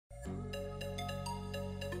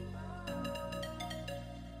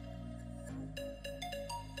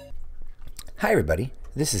Hi everybody,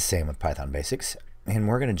 this is Sam with Python Basics, and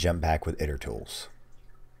we're going to jump back with Itertools.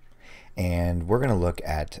 And we're going to look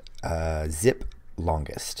at zip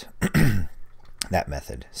longest, that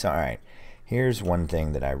method. So alright, here's one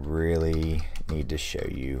thing that I really need to show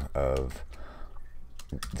you of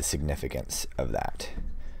the significance of that.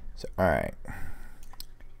 So alright,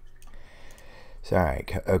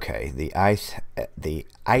 okay, the ith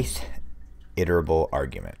iterable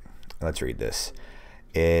argument. Let's read this.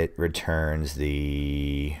 It returns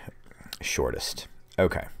the shortest.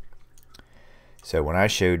 Okay. So when I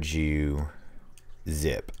showed you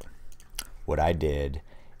zip, what I did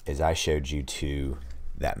is I showed you two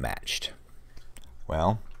that matched.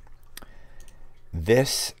 Well,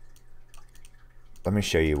 this, let me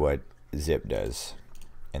show you what zip does,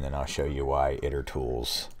 and then I'll show you why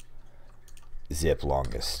Itertools zip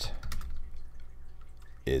longest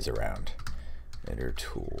is around.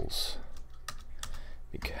 Itertools.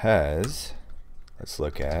 Because let's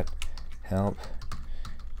look at help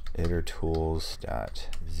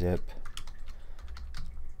itertools.zip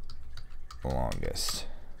longest.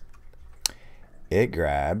 It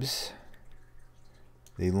grabs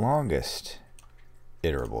the longest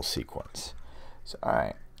iterable sequence. So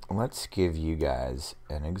alright, let's give you guys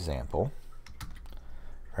an example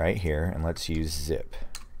right here, and let's use zip.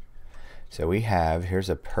 So we have, here's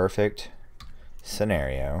a perfect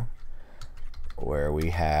scenario where we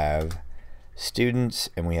have students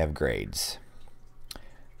and we have grades.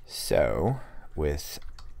 So with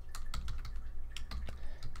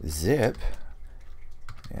zip,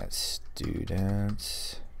 we got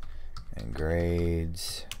students and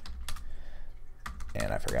grades,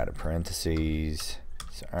 and I forgot a parentheses.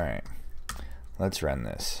 So alright, let's run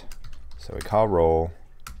this. So we call roll,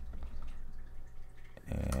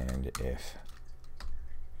 and if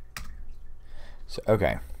so,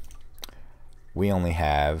 okay, we only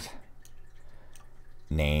have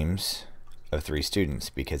names of 3 students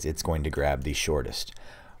because it's going to grab the shortest.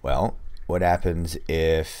 Well, what happens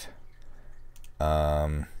if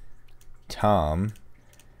Tom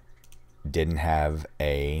didn't have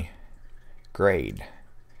a grade?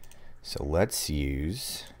 So let's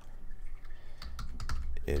use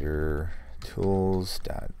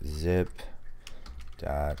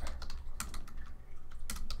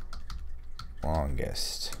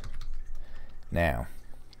itertools.zip.longest. Now,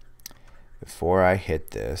 before I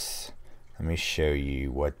hit this, let me show you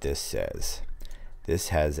what this says. This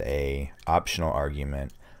has a optional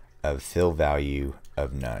argument of fill value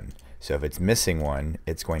of none. So if it's missing one,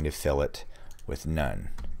 it's going to fill it with none.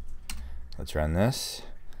 Let's run this.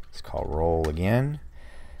 Let's call roll again.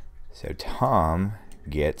 So Tom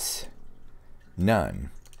gets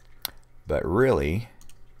none, but really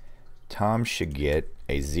Tom should get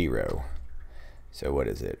a 0. So what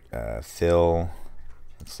is it? Fill,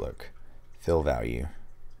 let's look, fill value.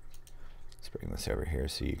 Let's bring this over here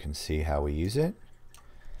so you can see how we use it.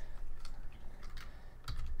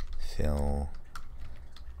 Fill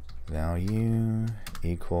value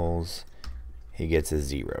equals, he gets a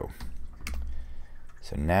 0.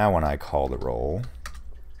 So now when I call the roll,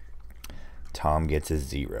 Tom gets a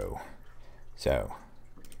 0. So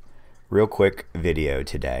real quick video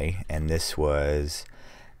today, and this was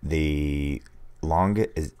the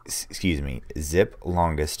zip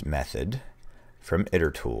longest method from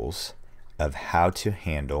Itertools of how to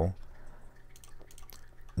handle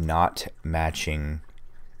not matching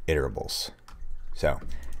iterables. So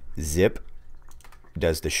zip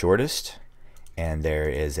does the shortest, and there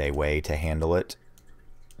is a way to handle it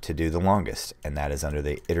to do the longest, and that is under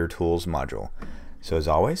the Itertools module. So as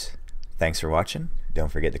always, thanks for watching. Don't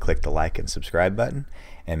forget to click the like and subscribe button,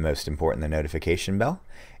 and most important, the notification bell.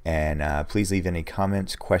 And please leave any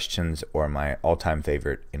comments, questions, or my all-time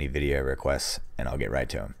favorite, any video requests, and I'll get right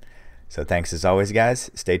to them. So thanks as always, guys.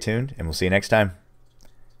 Stay tuned, and we'll see you next time.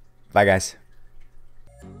 Bye, guys.